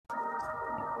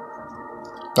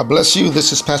God bless you.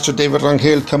 This is Pastor David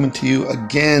Rangel coming to you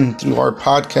again through our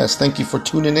podcast. Thank you for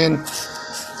tuning in.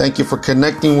 Thank you for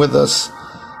connecting with us.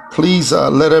 Please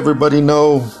let everybody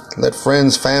know, let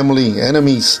friends, family,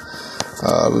 enemies,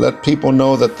 let people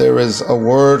know that there is a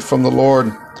word from the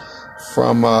Lord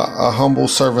from a humble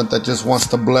servant that just wants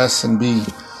to bless and be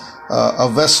a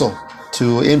vessel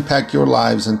to impact your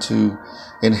lives and to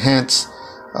enhance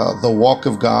the walk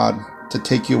of God, to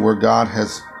take you where God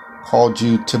has called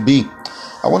you to be.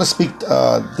 I want to speak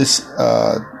this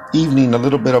evening a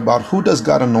little bit about who does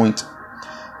God anoint.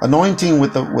 Anointing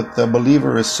with the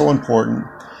believer is so important.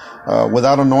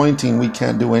 Without anointing, we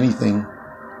can't do anything.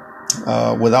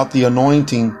 Without the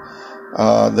anointing,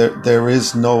 there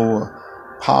is no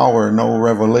power, no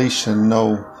revelation,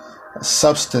 no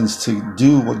substance to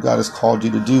do what God has called you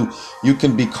to do. You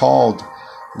can be called.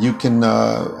 You can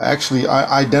actually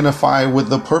identify with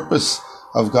the purpose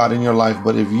of God in your life.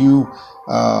 But if you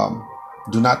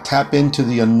do not tap into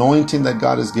the anointing that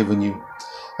God has given you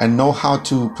and know how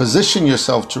to position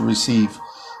yourself to receive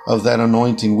of that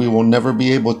anointing, we will never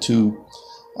be able to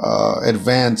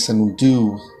advance and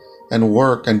do and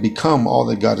work and become all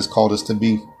that God has called us to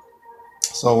be.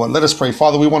 So let us pray.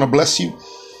 Father, we want to bless you.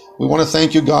 We want to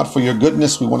thank you, God, for your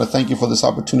goodness. We want to thank you for this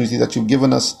opportunity that you've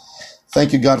given us.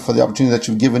 Thank you, God, for the opportunity that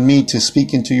you've given me to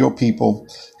speak into your people,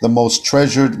 the most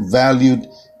treasured, valued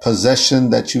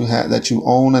possession that you have, that you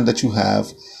own and that you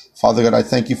have. Father God, I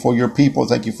thank you for your people.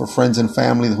 Thank you for friends and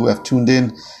family who have tuned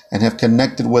in and have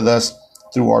connected with us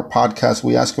through our podcast.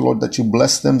 We ask you, Lord, that you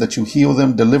bless them, that you heal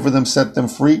them, deliver them, set them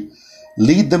free,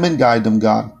 lead them and guide them,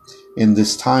 God, in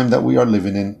this time that we are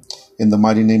living in. In the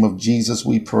mighty name of Jesus,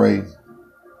 we pray.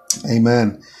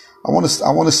 Amen. I want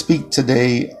to speak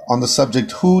today on the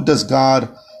subject, who does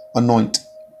God anoint?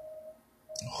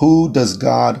 Who does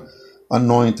God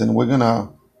anoint? And we're going to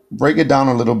break it down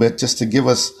a little bit just to give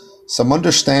us some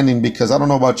understanding, because I don't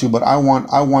know about you, but I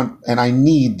want, and I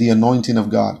need the anointing of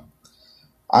God.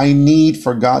 I need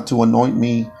for God to anoint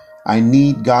me. I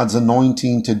need God's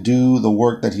anointing to do the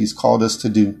work that he's called us to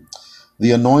do.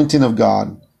 The anointing of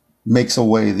God makes a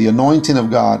way. The anointing of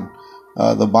God,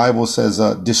 the Bible says,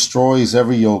 destroys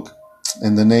every yoke.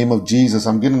 In the name of Jesus.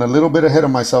 I'm getting a little bit ahead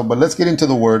of myself, but let's get into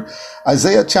the word.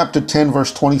 Isaiah chapter 10,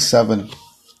 verse 27.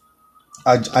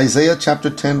 Isaiah chapter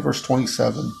 10, verse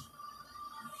 27.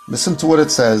 Listen to what it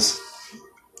says.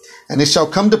 And it shall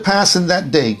come to pass in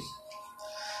that day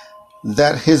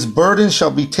that his burden shall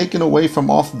be taken away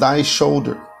from off thy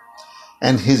shoulder,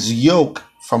 and his yoke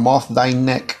from off thy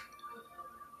neck.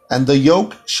 And the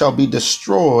yoke shall be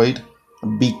destroyed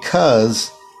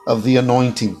because of the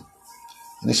anointing.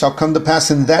 And it shall come to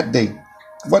pass in that day.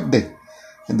 What day?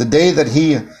 In the day that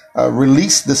he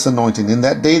released this anointing, in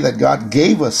that day that God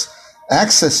gave us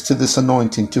access to this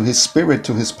anointing, to his spirit,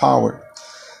 to his power.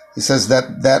 He says that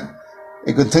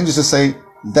it continues to say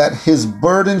that his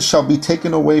burden shall be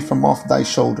taken away from off thy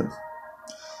shoulder.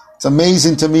 It's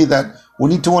amazing to me that we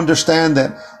need to understand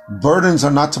that burdens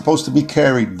are not supposed to be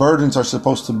carried. Burdens are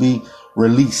supposed to be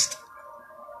released.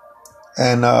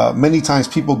 And many times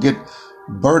people get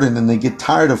burdened and they get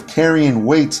tired of carrying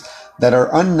weights that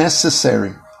are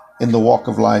unnecessary in the walk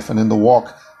of life and in the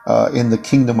walk in the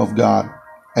kingdom of God.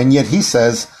 And yet he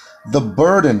says, the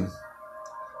burden,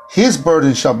 his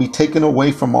burden shall be taken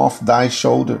away from off thy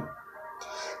shoulder,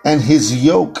 and his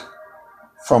yoke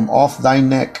from off thy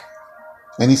neck.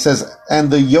 And he says, and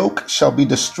the yoke shall be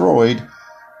destroyed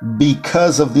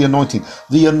because of the anointing.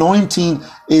 The anointing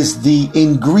is the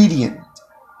ingredient.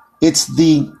 It's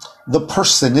the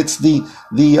person. It's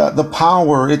the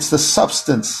power. It's the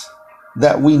substance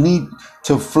that we need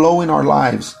to flow in our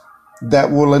lives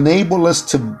that will enable us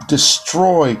to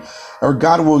destroy, or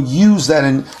God will use that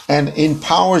and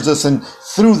empowers us, and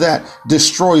through that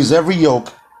destroys every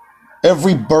yoke,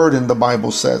 every burden, the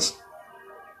Bible says.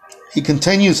 He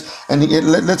continues, and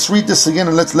let's read this again,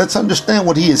 and let's understand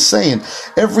what he is saying.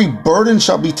 Every burden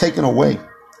shall be taken away.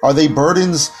 Are they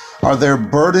burdens? Are there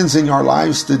burdens in our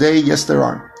lives today? Yes, there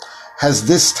are. Has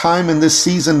this time and this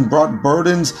season brought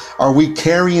burdens? Are we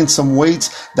carrying some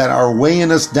weights that are weighing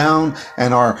us down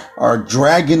and are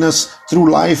dragging us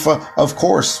through life? Of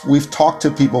course, we've talked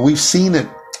to people, we've seen it.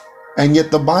 And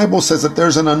yet the Bible says that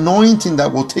there's an anointing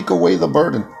that will take away the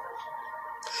burden.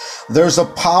 There's a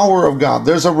power of God.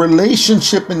 There's a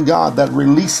relationship in God that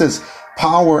releases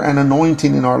power and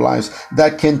anointing in our lives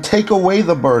that can take away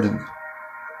the burden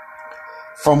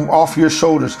from off your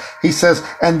shoulders. He says,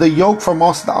 and the yoke from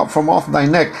off thy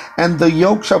neck, and the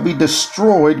yoke shall be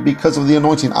destroyed because of the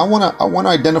anointing. I want to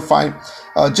identify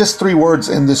just three words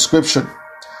in this scripture.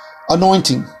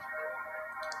 Anointing.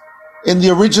 In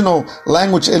the original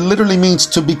language, it literally means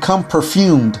to become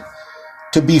perfumed.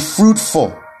 to be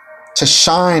fruitful, to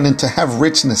shine, and to have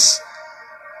richness.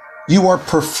 You are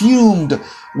perfumed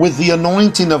with the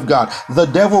anointing of God. The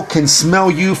devil can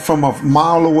smell you from a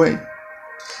mile away.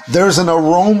 There's an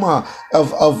aroma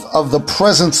of the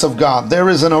presence of God. There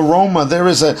is an aroma. There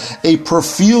is a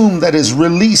perfume that is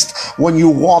released when you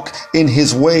walk in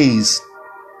his ways.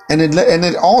 And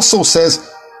it also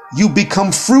says you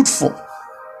become fruitful.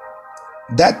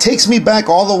 That takes me back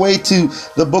all the way to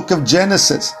the book of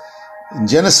Genesis. In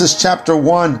Genesis chapter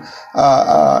 1,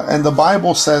 and the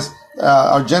Bible says,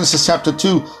 or Genesis chapter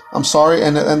 2, I'm sorry,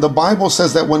 and the Bible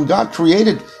says that when God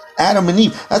created Adam and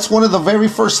Eve, that's one of the very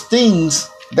first things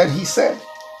that he said.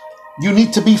 You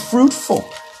need to be fruitful.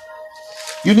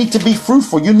 You need to be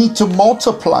fruitful. You need to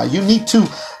multiply. You need to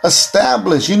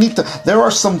establish. There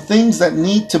are some things that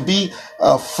need to be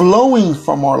flowing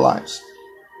from our lives.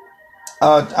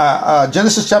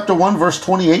 Genesis chapter 1 verse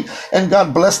 28, and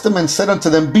God blessed them and said unto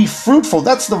them, be fruitful.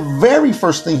 That's the very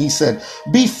first thing he said.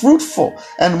 Be fruitful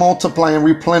and multiply and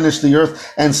replenish the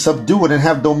earth and subdue it and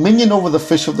have dominion over the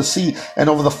fish of the sea and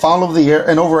over the fowl of the air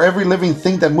and over every living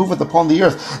thing that moveth upon the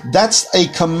earth. That's a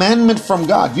commandment from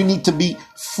God. You need to be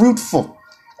fruitful.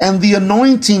 And the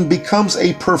anointing becomes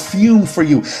a perfume for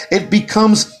you. It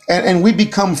becomes, and we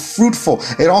become fruitful.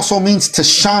 It also means to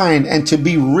shine and to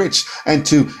be rich and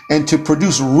to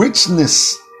produce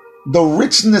richness, the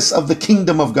richness of the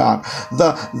kingdom of God,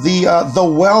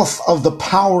 the wealth of the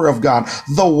power of God,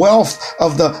 the wealth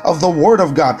of the word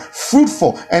of God,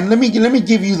 fruitful. And let me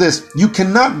give you this. You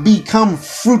cannot become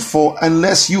fruitful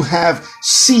unless you have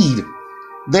seed.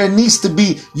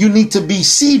 You need to be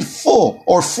seed full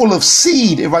or full of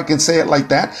seed, if I can say it like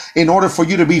that, in order for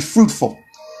you to be fruitful.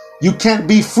 You can't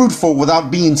be fruitful without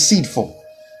being seedful.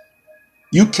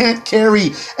 You can't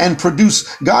carry and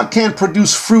produce, God can't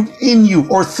produce fruit in you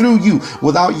or through you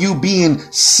without you being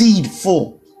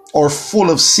seedful or full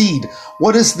of seed.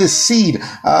 What is this seed?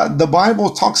 The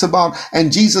Bible talks about,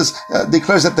 and Jesus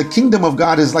declares that the kingdom of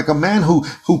God is like a man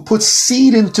who puts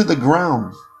seed into the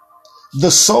ground. The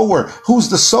sower. Who's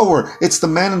the sower? It's the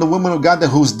man and the woman of God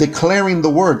who's declaring the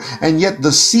word. And yet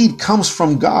the seed comes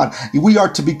from God. We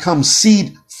are to become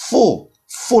seed full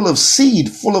of seed,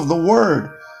 full of the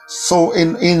word. So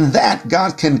in that,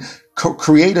 God can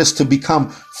create us to become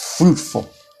fruitful.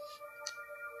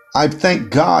 I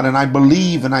thank God and I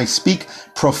believe and I speak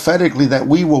prophetically that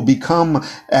we will become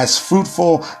as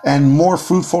fruitful and more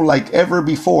fruitful like ever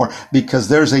before, because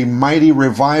there's a mighty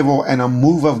revival and a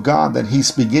move of God that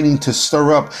he's beginning to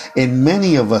stir up in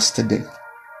many of us today.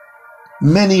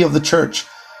 Many of the church,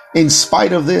 in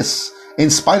spite of this, in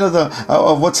spite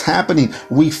of what's happening,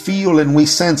 we feel and we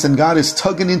sense, and God is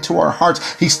tugging into our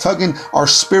hearts. He's tugging our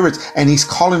spirits, and he's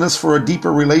calling us for a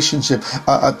deeper relationship,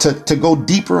 to go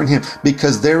deeper in him,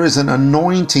 because there is an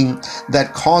anointing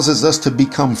that causes us to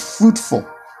become fruitful,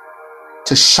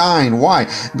 to shine. Why?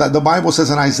 The Bible says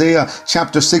in Isaiah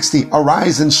chapter 60,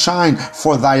 arise and shine,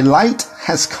 for thy light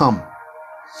has come.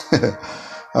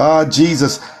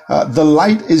 Jesus. The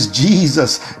light is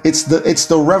Jesus. It's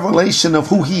the revelation of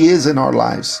who he is in our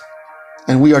lives.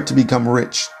 And we are to become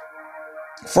rich.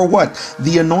 For what?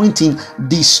 The anointing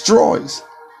destroys.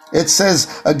 It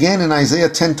says again in Isaiah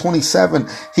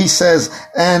 10:27, he says,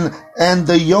 and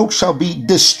the yoke shall be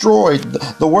destroyed.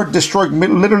 The word destroyed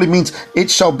literally means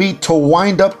it shall be to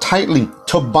wind up tightly,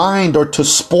 to bind or to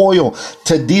spoil,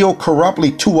 to deal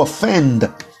corruptly, to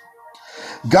offend.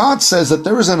 God says that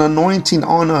there is an anointing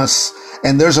on us,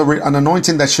 and there's an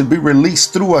anointing that should be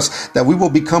released through us, that we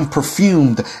will become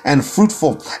perfumed and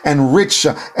fruitful and rich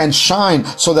and shine,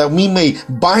 so that we may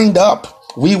bind up.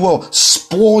 We will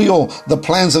spoil the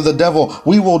plans of the devil.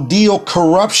 We will deal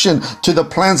corruption to the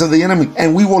plans of the enemy,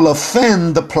 and we will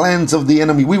offend the plans of the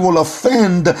enemy. We will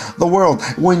offend the world.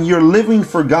 When you're living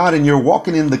for God and you're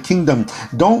walking in the kingdom,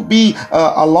 don't be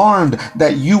alarmed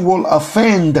that you will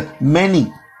offend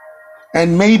many.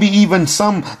 And maybe even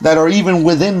some that are even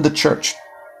within the church,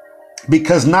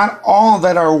 because not all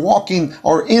that are walking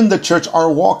or in the church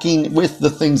are walking with the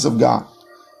things of God.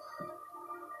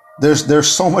 There's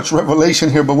so much revelation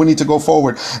here, but we need to go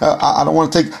forward. I don't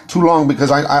want to take too long,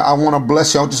 because I want to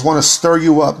bless you. I just want to stir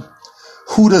you up.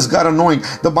 Who does God anoint?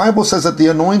 The Bible says that the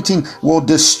anointing will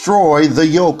destroy the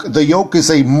yoke. The yoke is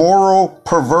a moral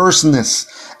perverseness,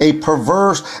 a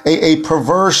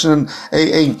perversion,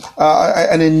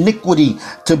 an iniquity,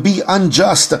 to be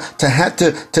unjust, to have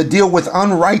to deal with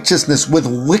unrighteousness, with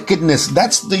wickedness.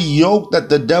 That's the yoke that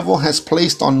the devil has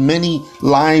placed on many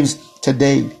lives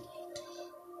today.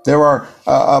 There are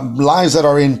lives that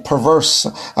are in perverseness,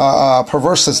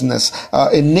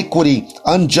 iniquity,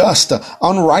 unjust,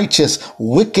 unrighteous,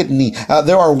 wickedness.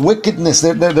 There are wickedness.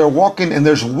 They're walking, and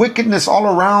there's wickedness all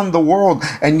around the world.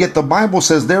 And yet the Bible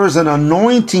says there is an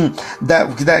anointing that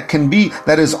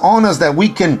is on us, that we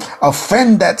can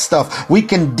offend that stuff. We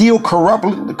can deal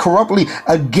corruptly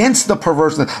against the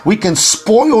perverseness. We can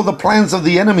spoil the plans of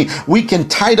the enemy. We can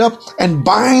tie up and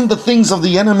bind the things of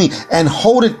the enemy and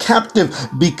hold it captive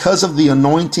because of the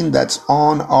anointing that's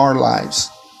on our lives.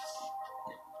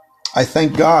 I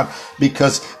thank God,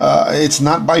 because it's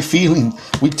not by feeling.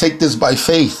 We take this by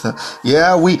faith.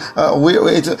 Yeah,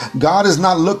 God is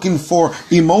not looking for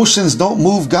emotions. Don't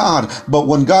move God. But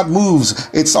when God moves,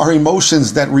 it's our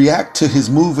emotions that react to his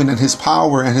moving and his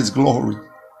power and his glory.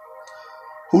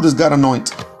 Who does God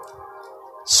anoint?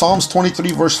 Psalms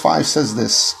 23 verse 5 says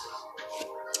this.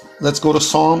 Let's go to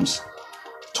Psalms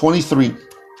 23.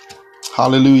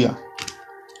 Hallelujah.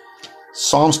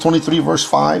 Psalms 23 verse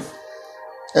 5.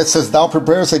 It says, Thou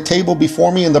preparest a table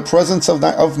before me in the presence of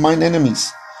mine enemies.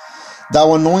 Thou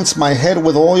anointest my head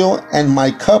with oil, and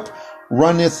my cup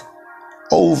runneth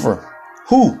over.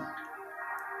 Who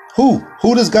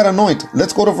does God anoint?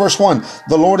 Let's go to verse 1.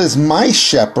 The Lord is my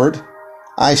shepherd,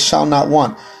 I shall not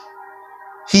want.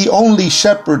 He only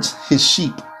shepherds his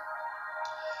sheep.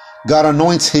 God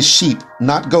anoints his sheep,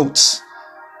 not goats.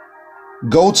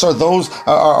 Goats are those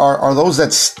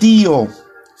that steal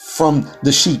from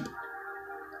the sheep.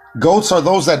 Goats are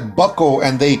those that buckle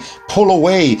and they pull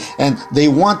away, and they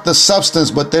want the substance,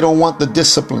 but they don't want the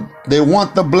discipline. They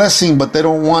want the blessing, but they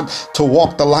don't want to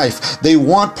walk the life. They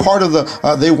want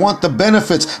they want the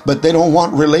benefits, but they don't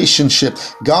want relationship.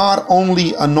 God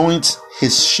only anoints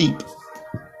his sheep.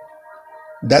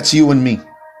 That's you and me,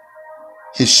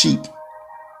 his sheep.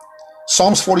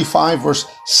 Psalms 45 verse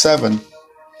 7.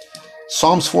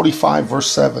 Psalms 45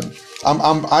 verse 7.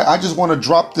 I just want to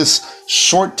drop this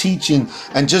short teaching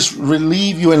and just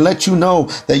relieve you and let you know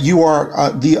that you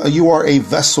are a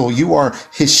vessel. You are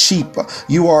his sheep.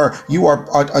 You are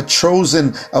a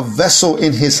chosen vessel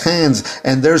in his hands,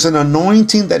 and there's an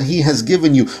anointing that he has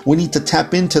given you. We need to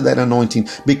tap into that anointing,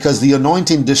 because the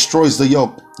anointing destroys the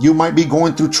yoke. You might be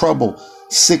going through trouble,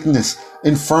 sickness,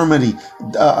 infirmity,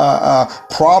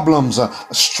 problems,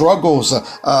 struggles,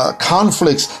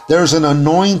 conflicts. There's an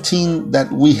anointing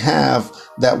that we have,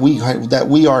 that we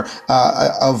are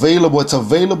available. It's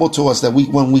available to us, that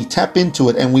when we tap into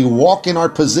it and we walk in our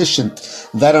position,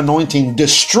 that anointing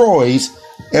destroys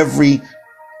every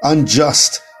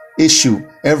unjust issue,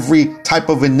 every type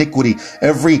of iniquity,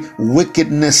 every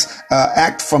wickedness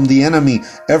act from the enemy,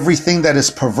 everything that is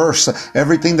perverse,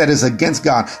 everything that is against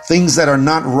God, things that are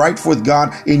not right with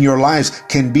God in your lives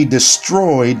can be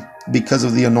destroyed because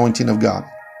of the anointing of God.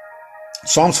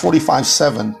 Psalms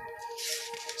 45:7.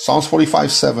 Psalms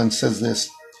 45:7 says this: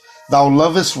 Thou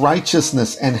lovest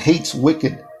righteousness and hates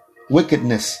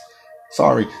wickedness.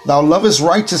 Thou lovest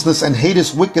righteousness and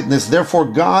hatest wickedness. Therefore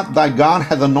God, thy God,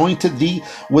 hath anointed thee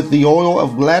with the oil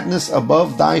of gladness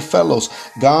above thy fellows.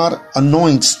 God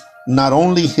anoints not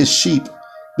only his sheep,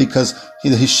 because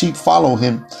his sheep follow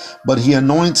him, but he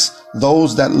anoints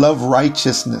those that love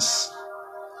righteousness.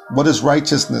 What is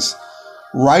righteousness?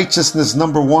 Righteousness,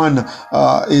 number one,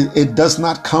 it does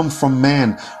not come from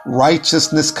man.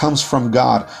 Righteousness comes from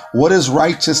God. What is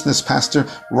righteousness, Pastor?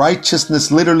 Righteousness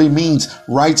literally means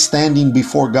right standing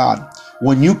before God.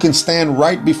 When you can stand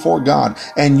right before God,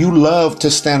 and you love to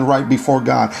stand right before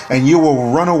God, and you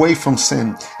will run away from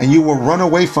sin, and you will run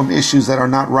away from issues that are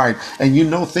not right, and you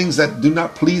know things that do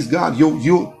not please God,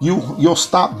 you'll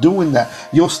stop doing that.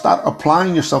 You'll stop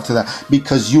applying yourself to that,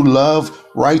 because you love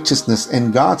righteousness.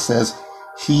 And God says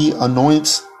he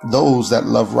anoints those that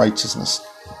love righteousness.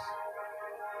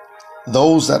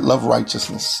 Those that love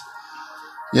righteousness.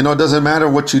 You know, it doesn't matter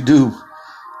what you do,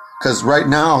 because right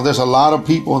now there's a lot of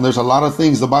people and there's a lot of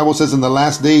things. The Bible says in the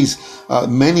last days,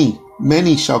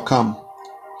 many shall come,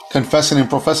 confessing and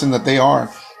professing that they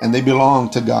are and they belong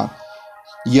to God.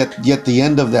 Yet the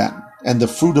end of that, and the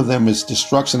fruit of them is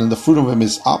destruction, and the fruit of them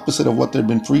is opposite of what they've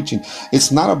been preaching.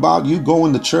 It's not about you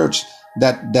going to church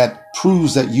that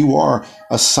proves that you are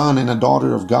a son and a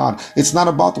daughter of God. It's not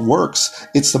about works.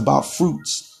 It's about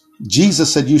fruits.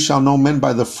 Jesus said, you shall know men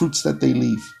by the fruits that they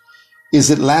leave. Is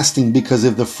it lasting? Because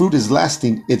if the fruit is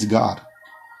lasting, it's God.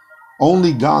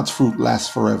 Only God's fruit lasts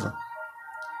forever.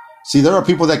 See, there are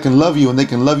people that can love you, and they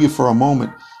can love you for a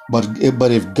moment. But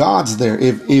if God's there,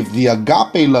 if the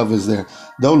agape love is there,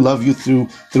 they'll love you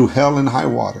through hell and high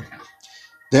water.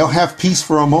 They'll have peace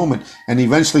for a moment, and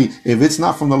eventually, if it's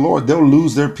not from the Lord, they'll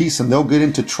lose their peace, and they'll get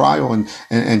into trial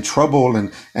and trouble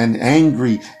and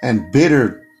angry and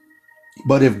bitter.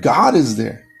 But if God is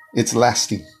there, it's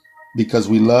lasting because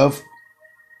we love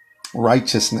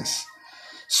righteousness.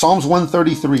 Psalms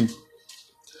 133.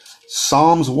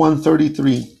 Psalms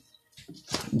 133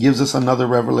 gives us another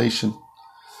revelation.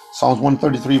 Psalms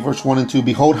 133 verse 1 and 2.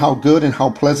 Behold how good and how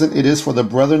pleasant it is for the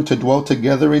brethren to dwell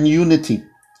together in unity.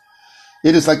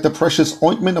 It is like the precious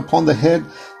ointment upon the head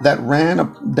that ran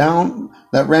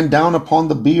down upon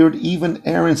the beard, even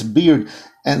Aaron's beard,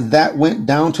 and that went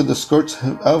down to the skirts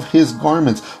of his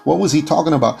garments. What was he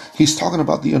talking about? He's talking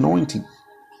about the anointing.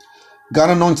 God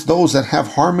anoints those that have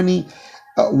harmony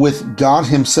with God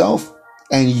himself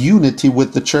and unity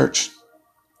with the church.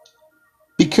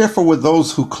 Be careful with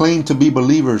those who claim to be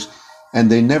believers and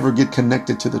they never get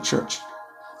connected to the church.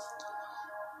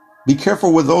 Be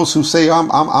careful with those who say,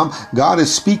 God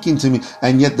is speaking to me,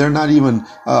 and yet they're not even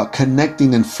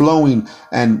connecting and flowing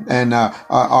and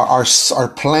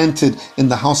are planted in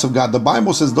the house of God. The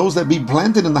Bible says those that be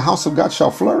planted in the house of God shall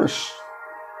flourish.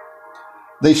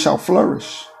 They shall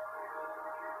flourish.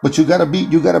 But you gotta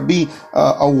be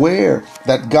aware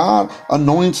that God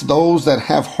anoints those that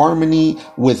have harmony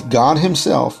with God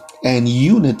himself and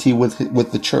unity with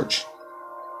the church.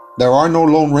 There are no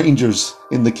lone rangers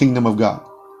in the kingdom of God.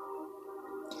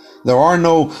 There are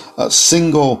no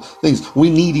single things. We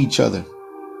need each other.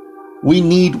 We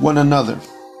need one another.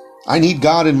 I need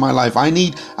God in my life. I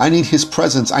need his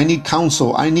presence. I need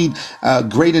counsel. I need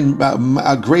great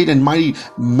and mighty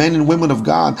men and women of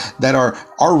God that are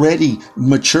already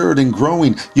matured and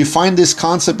growing. You find this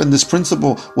concept and this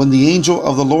principle when the angel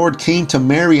of the Lord came to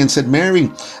Mary and said,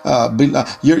 Mary,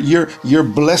 you're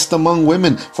blessed among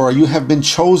women, for you have been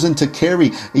chosen to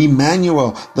carry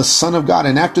Emmanuel, the Son of God.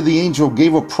 And after the angel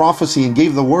gave a prophecy and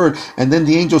gave the word, and then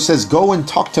the angel says, go and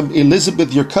talk to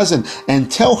Elizabeth, your cousin,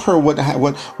 and tell her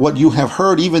what you have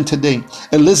heard even today.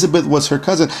 Elizabeth was her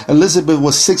cousin. Elizabeth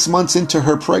was 6 months into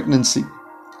her pregnancy.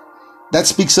 That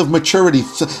speaks of maturity.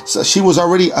 So she was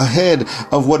already ahead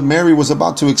of what Mary was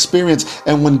about to experience.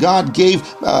 And when God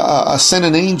sent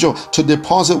an angel to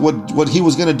deposit what he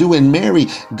was going to do in Mary,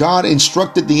 God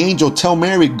instructed the angel, tell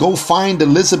Mary, go find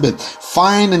Elizabeth,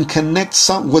 find and connect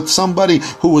with somebody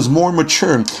who was more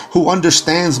mature, who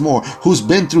understands more, who's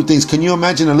been through things. Can you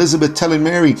imagine Elizabeth telling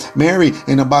Mary,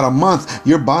 in about a month,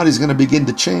 your body's going to begin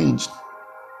to change.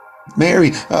 Mary,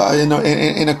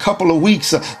 in a couple of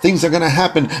weeks, things are going to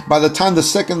happen. By the time the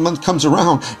second month comes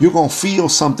around, you're going to feel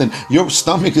something. Your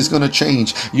stomach is going to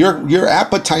change. Your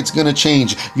appetite's going to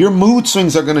change. Your mood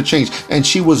swings are going to change. And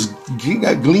she was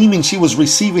gleaming. She was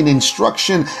receiving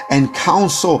instruction and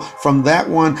counsel from that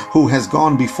one who has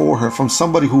gone before her, from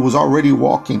somebody who was already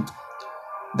walking.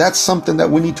 That's something that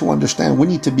we need to understand. We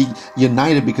need to be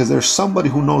united because there's somebody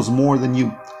who knows more than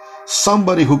you.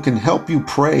 Somebody who can help you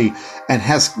pray and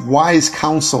has wise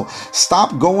counsel.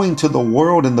 Stop going to the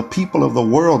world and the people of the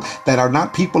world that are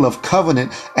not people of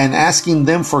covenant and asking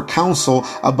them for counsel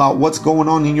about what's going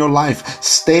on in your life.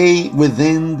 Stay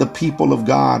within the people of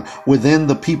God, within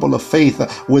the people of faith,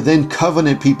 within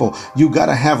covenant people. You got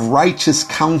to have righteous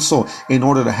counsel in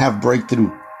order to have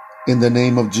breakthrough in the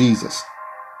name of Jesus.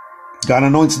 God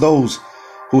anoints those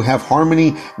who have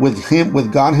harmony with him,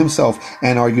 with God himself,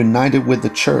 and are united with the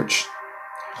church.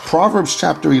 Proverbs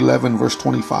chapter 11, verse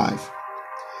 25.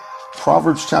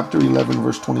 Proverbs chapter 11,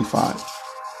 verse 25.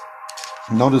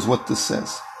 Notice what this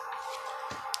says.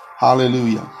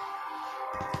 Hallelujah.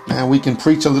 Man, we can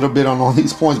preach a little bit on all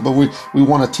these points, but we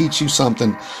want to teach you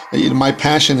something. My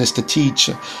passion is to teach.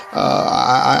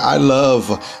 I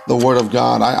love the Word of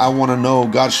God. I want to know.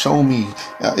 God, show me.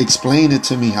 Explain it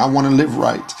to me. I want to live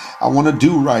right. I want to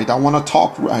do right. I want to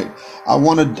talk right. I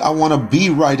want to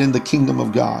be right in the kingdom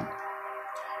of God.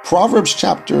 Proverbs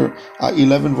chapter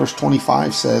 11, verse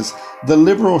 25 says, the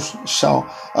liberal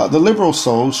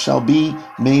soul shall be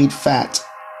made fat.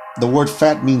 The word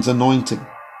fat means anointed.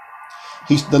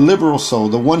 He's the liberal soul,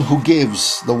 the one who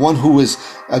gives, the one who is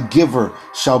a giver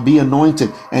shall be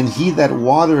anointed, and he that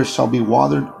waters shall be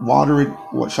watered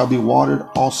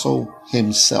also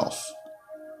himself.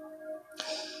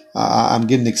 I'm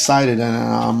getting excited and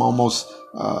I'm almost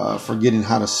forgetting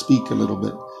how to speak a little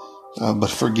bit. But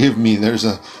forgive me. There's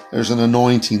an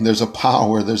anointing. There's a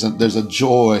power. There's a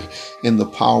joy in the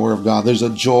power of God. There's a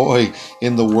joy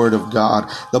in the Word of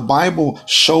God. The Bible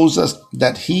shows us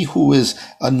that he who is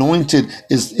anointed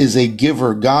is a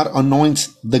giver. God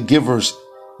anoints the givers,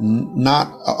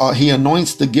 he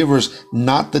anoints the givers,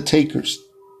 not the takers.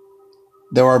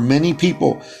 There are many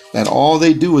people that all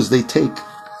they do is they take.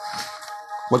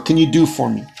 What can you do for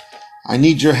me? I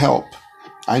need your help.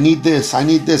 I need this. I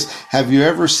need this. Have you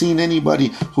ever seen anybody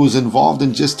who's involved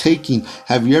in just taking?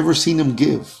 Have you ever seen them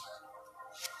give?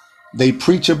 They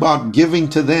preach about giving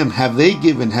to them. Have they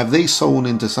given? Have they sown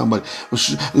into somebody?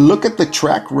 Look at the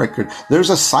track record. There's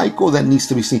a cycle that needs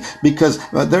to be seen, because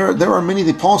there are many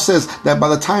that Paul says that by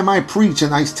the time I preach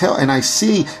and I tell and I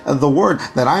see the word,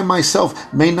 that I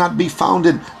myself may not be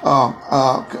counted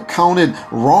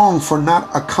wrong for not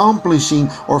accomplishing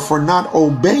or for not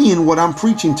obeying what I'm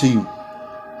preaching to you.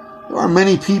 There are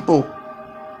many people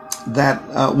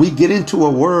that we get into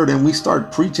a word and we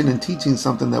start preaching and teaching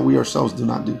something that we ourselves do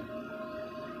not do.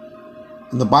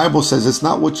 And the Bible says it's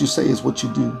not what you say, it's what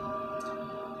you do.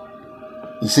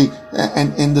 You see,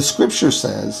 and the scripture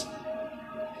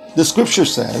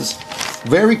says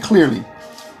very clearly,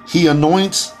 he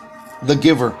anoints the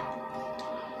giver.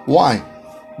 Why?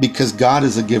 Because God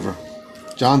is a giver.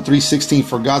 John 3:16,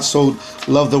 for God so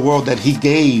loved the world that he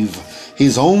gave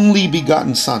his only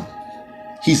begotten son.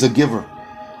 He's a giver.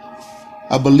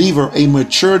 A believer, a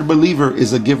matured believer,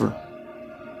 is a giver.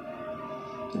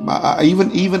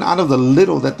 Even out of the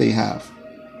little that they have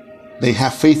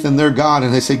faith in their God,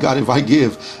 and they say, God, if I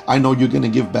give, I know you're going to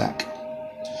give back.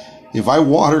 If I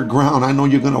water ground, I know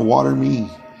you're going to water me.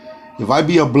 If I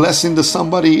be a blessing to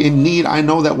somebody in need, I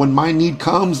know that when my need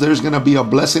comes, there's going to be a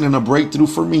blessing and a breakthrough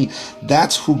for me.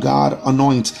 That's who God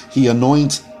anoints. He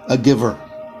anoints a giver.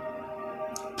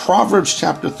 Proverbs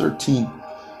chapter 13,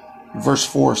 verse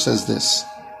 4 says this.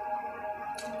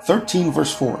 13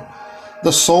 verse 4.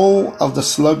 The soul of the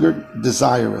sluggard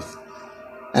desireth,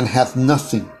 and hath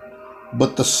nothing,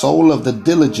 but the soul of the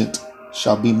diligent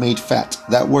shall be made fat.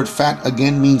 That word fat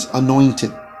again means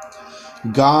anointed.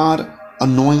 God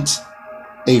anoints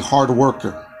a hard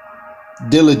worker,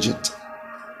 diligent,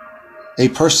 a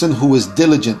person who is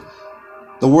diligent.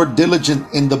 The word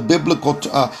diligent in the biblical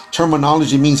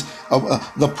terminology means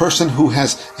the person who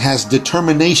has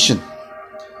determination.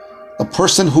 A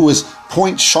person who is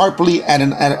point sharply at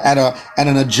an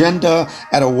agenda,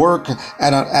 at a work,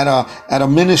 at a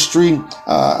ministry,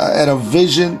 at a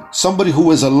vision. Somebody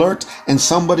who is alert and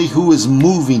somebody who is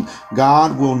moving.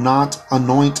 God will not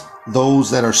anoint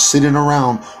those that are sitting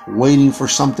around waiting for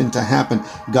something to happen.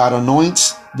 God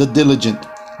anoints the diligent.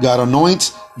 God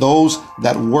anoints those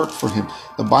that work for him.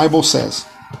 The Bible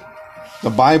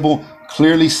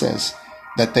clearly says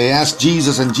that they asked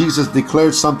Jesus, and Jesus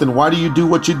declared something. Why do you do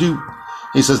what you do?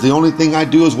 He says, the only thing I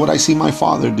do is what I see my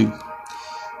Father do.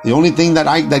 The only thing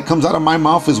that comes out of my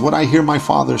mouth is what I hear my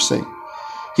Father say.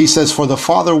 He says, for the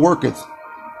Father worketh,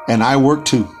 and I work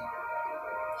too.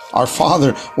 Our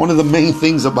Father, one of the main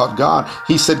things about God,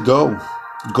 he said, go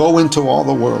into all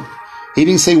the world. He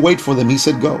didn't say wait for them. He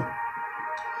said, go.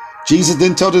 Jesus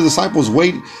didn't tell the disciples,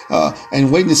 wait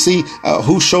to see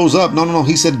who shows up. No.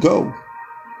 He said, go.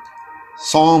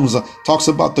 Psalms talks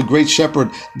about the great shepherd,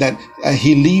 that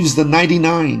he leaves the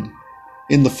 99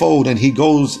 in the fold and he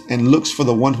goes and looks for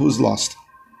the one who is lost.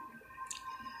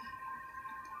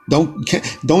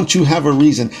 Don't you have a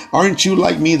reason? Aren't you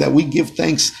like me that we give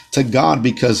thanks to God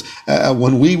because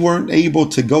when we weren't able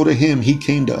to go to him, he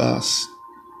came to us?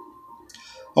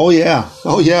 Oh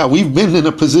yeah. We've been in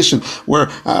a position where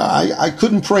I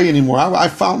couldn't pray anymore. I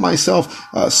found myself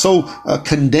so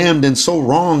condemned and so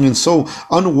wrong and so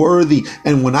unworthy.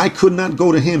 And when I could not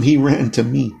go to him, he ran to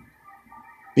me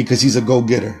because he's a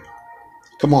go-getter.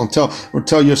 Come on,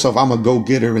 tell yourself, I'm a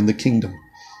go-getter in the kingdom.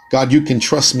 God, you can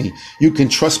trust me. You can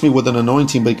trust me with an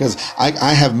anointing because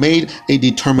I have made a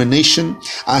determination.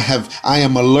 I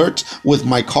am alert with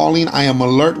my calling. I am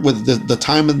alert with the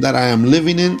time that I am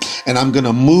living in, and I'm going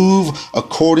to move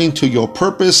according to your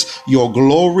purpose, your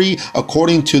glory,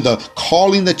 according to the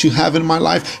calling that you have in my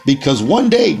life, because one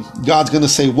day God's going to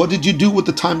say, what did you do with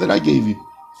the time that I gave you?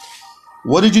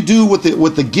 What did you do with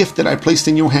the gift that I placed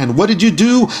in your hand? What did you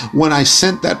do when I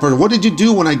sent that person? What did you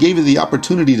do when I gave you the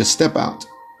opportunity to step out?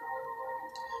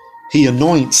 He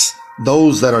anoints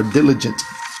those that are diligent,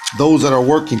 those that are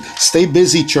working. Stay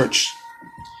busy, church.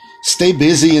 Stay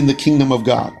busy in the kingdom of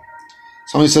God.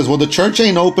 Somebody says, well, the church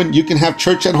ain't open. You can have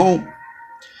church at home.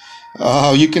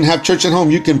 You can have church at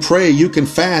home. You can pray. You can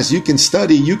fast. You can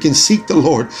study. You can seek the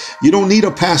Lord. You don't need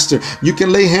a pastor. You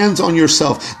can lay hands on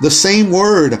yourself. The same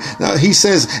word. He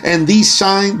says, and these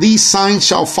signs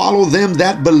shall follow them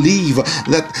that believe,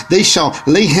 that they shall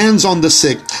lay hands on the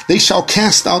sick. They shall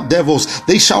cast out devils.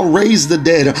 They shall raise the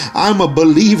dead. I'm a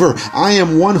believer. I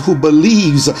am one who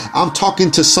believes. I'm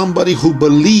talking to somebody who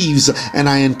believes, and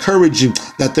I encourage you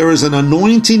that there is an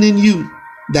anointing in you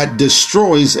that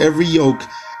destroys every yoke.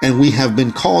 And we have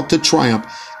been called to triumph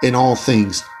in all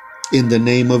things in the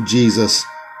name of Jesus.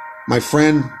 My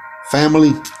friend,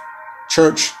 family,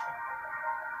 church,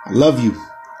 I love you.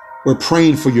 We're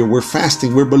praying for you. We're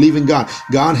fasting. We're believing God.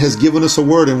 God has given us a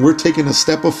word and we're taking a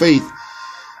step of faith.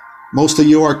 Most of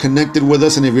you are connected with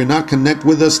us. And if you're not connected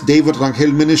with us, David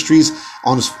Rangel Ministries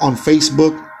on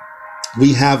Facebook.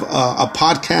 We have a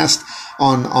podcast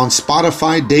on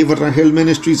Spotify, David Rangel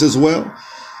Ministries as well.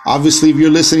 Obviously, if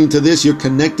you're listening to this, you're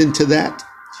connecting to that.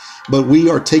 But we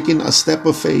are taking a step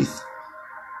of faith.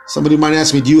 Somebody might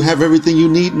ask me, do you have everything you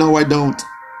need? No, I don't.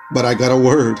 But I got a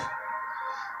word.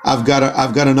 I've got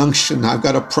an unction. I've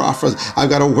got a prophet. I've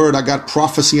got a word. I got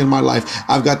prophecy in my life.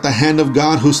 I've got the hand of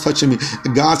God who's touching me.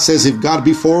 God says, if God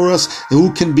be for us,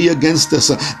 who can be against us?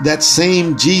 That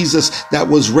same Jesus that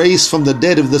was raised from the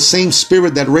dead, if the same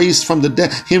spirit that raised from the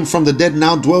dead, him from the dead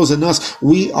now dwells in us,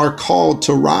 we are called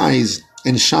to rise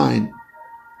and shine.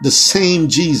 The same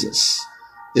Jesus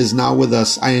is now with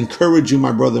us. I encourage you,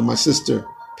 my brother, my sister,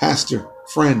 pastor,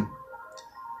 friend.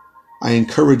 I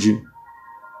encourage you.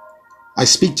 I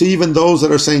speak to even those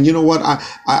that are saying, you know what,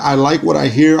 I like what I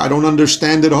hear. I don't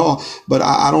understand it all, but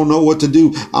I don't know what to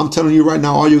do. I'm telling you right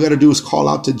now, all you got to do is call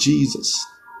out to Jesus.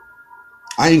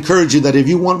 I encourage you that if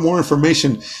you want more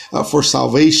information for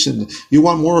salvation, you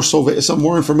want some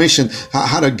more information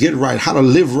how to get right, how to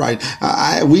live right,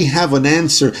 we have an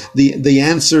answer. The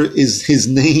answer is his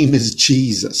name is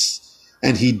Jesus,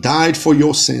 and he died for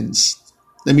your sins.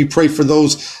 Let me pray for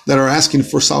those that are asking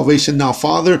for salvation now.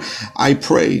 Father, I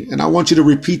pray, and I want you to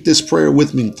repeat this prayer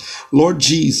with me. Lord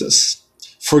Jesus,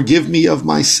 forgive me of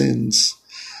my sins.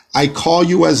 I call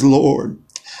you as Lord.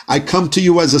 I come to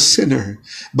you as a sinner,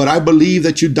 but I believe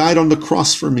that you died on the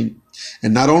cross for me.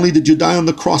 And not only did you die on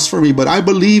the cross for me, but I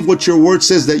believe what your word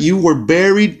says, that you were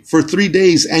buried for 3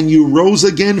 days and you rose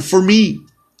again for me.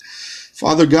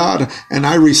 Father God, and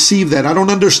I receive that. I don't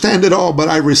understand it all, but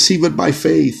I receive it by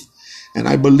faith. And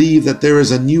I believe that there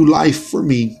is a new life for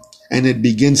me, and it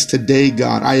begins today,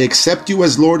 God. I accept you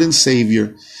as Lord and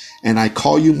Savior, and I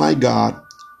call you my God.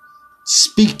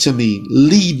 Speak to me,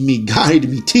 lead me, guide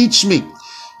me, teach me,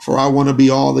 for I want to be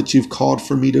all that you've called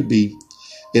for me to be,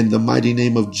 in the mighty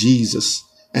name of Jesus.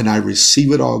 And I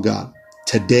receive it all, God,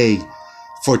 today.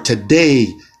 For today,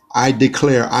 I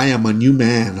declare I am a new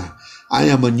man. I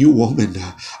am a new woman.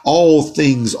 Old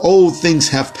things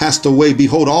have passed away.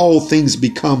 Behold, all things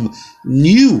become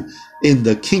new in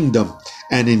the kingdom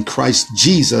and in Christ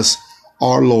Jesus,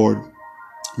 our Lord.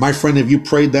 My friend, if you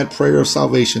prayed that prayer of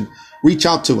salvation, reach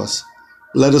out to us.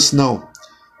 Let us know.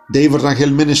 David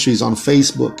Rangel Ministries on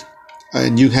Facebook.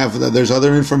 And there's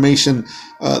other information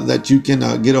that you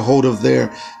can get a hold of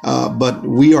there. But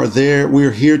we are there.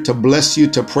 We're here to bless you,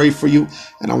 to pray for you.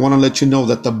 And I want to let you know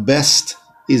that the best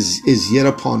is yet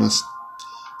upon us.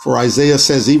 For Isaiah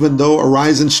says, even though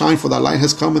arise and shine, for thy light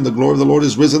has come and the glory of the Lord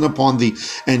is risen upon thee.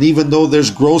 And even though there's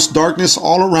gross darkness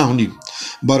all around you,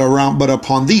 but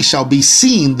upon thee shall be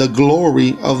seen the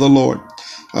glory of the Lord.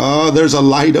 There's a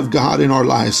light of God in our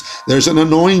lives. There's an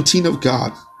anointing of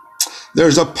God.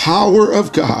 There's a power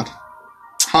of God.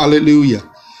 Hallelujah.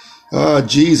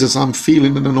 Jesus, I'm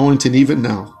feeling an anointing even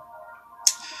now.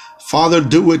 Father,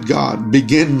 do it, God.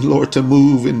 Begin, Lord, to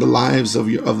move in the lives of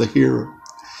the hearer.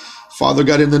 Father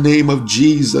God, in the name of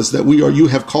Jesus, that you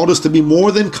have called us to be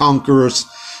more than conquerors.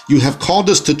 You have called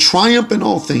us to triumph in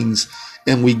all things,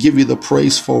 and we give you the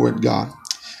praise for it, God.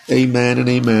 Amen and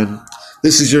amen.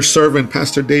 This is your servant,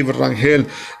 Pastor David Rangel,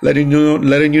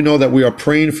 letting you know that we are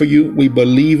praying for you. We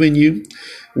believe in you.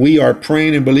 We are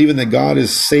praying and believing that God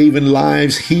is saving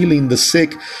lives, healing the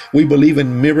sick. We believe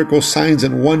in miracles, signs,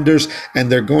 and wonders,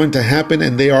 and they're going to happen,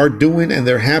 and they are doing, and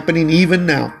they're happening even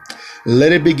now.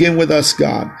 Let it begin with us,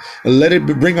 God. Let it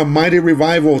bring a mighty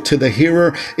revival to the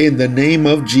hearer in the name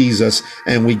of Jesus,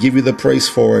 and we give you the praise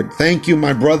for it. Thank you,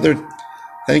 my brother.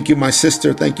 Thank you, my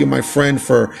sister. Thank you, my friend,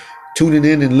 for tuning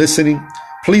in and listening.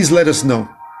 Please let us know.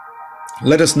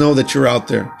 Let us know that you're out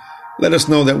there. Let us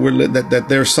know that that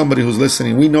there's somebody who's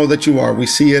listening. We know that you are. We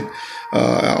see it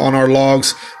on our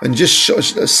logs. And just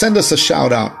send us a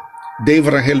shout out.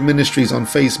 David Rangel Ministries on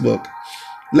Facebook.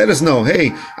 Let us know,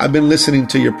 hey, I've been listening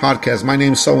to your podcast. My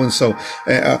name's so-and-so.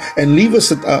 And leave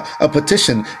us a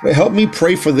petition. Help me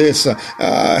pray for this.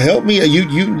 Help me.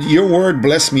 Your word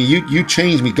bless me. You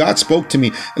changed me. God spoke to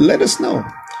me. Let us know.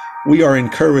 We are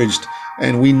encouraged,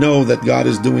 and we know that God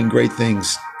is doing great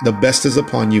things. The best is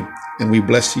upon you, and we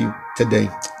bless you today.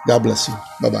 God bless you.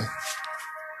 Bye-bye.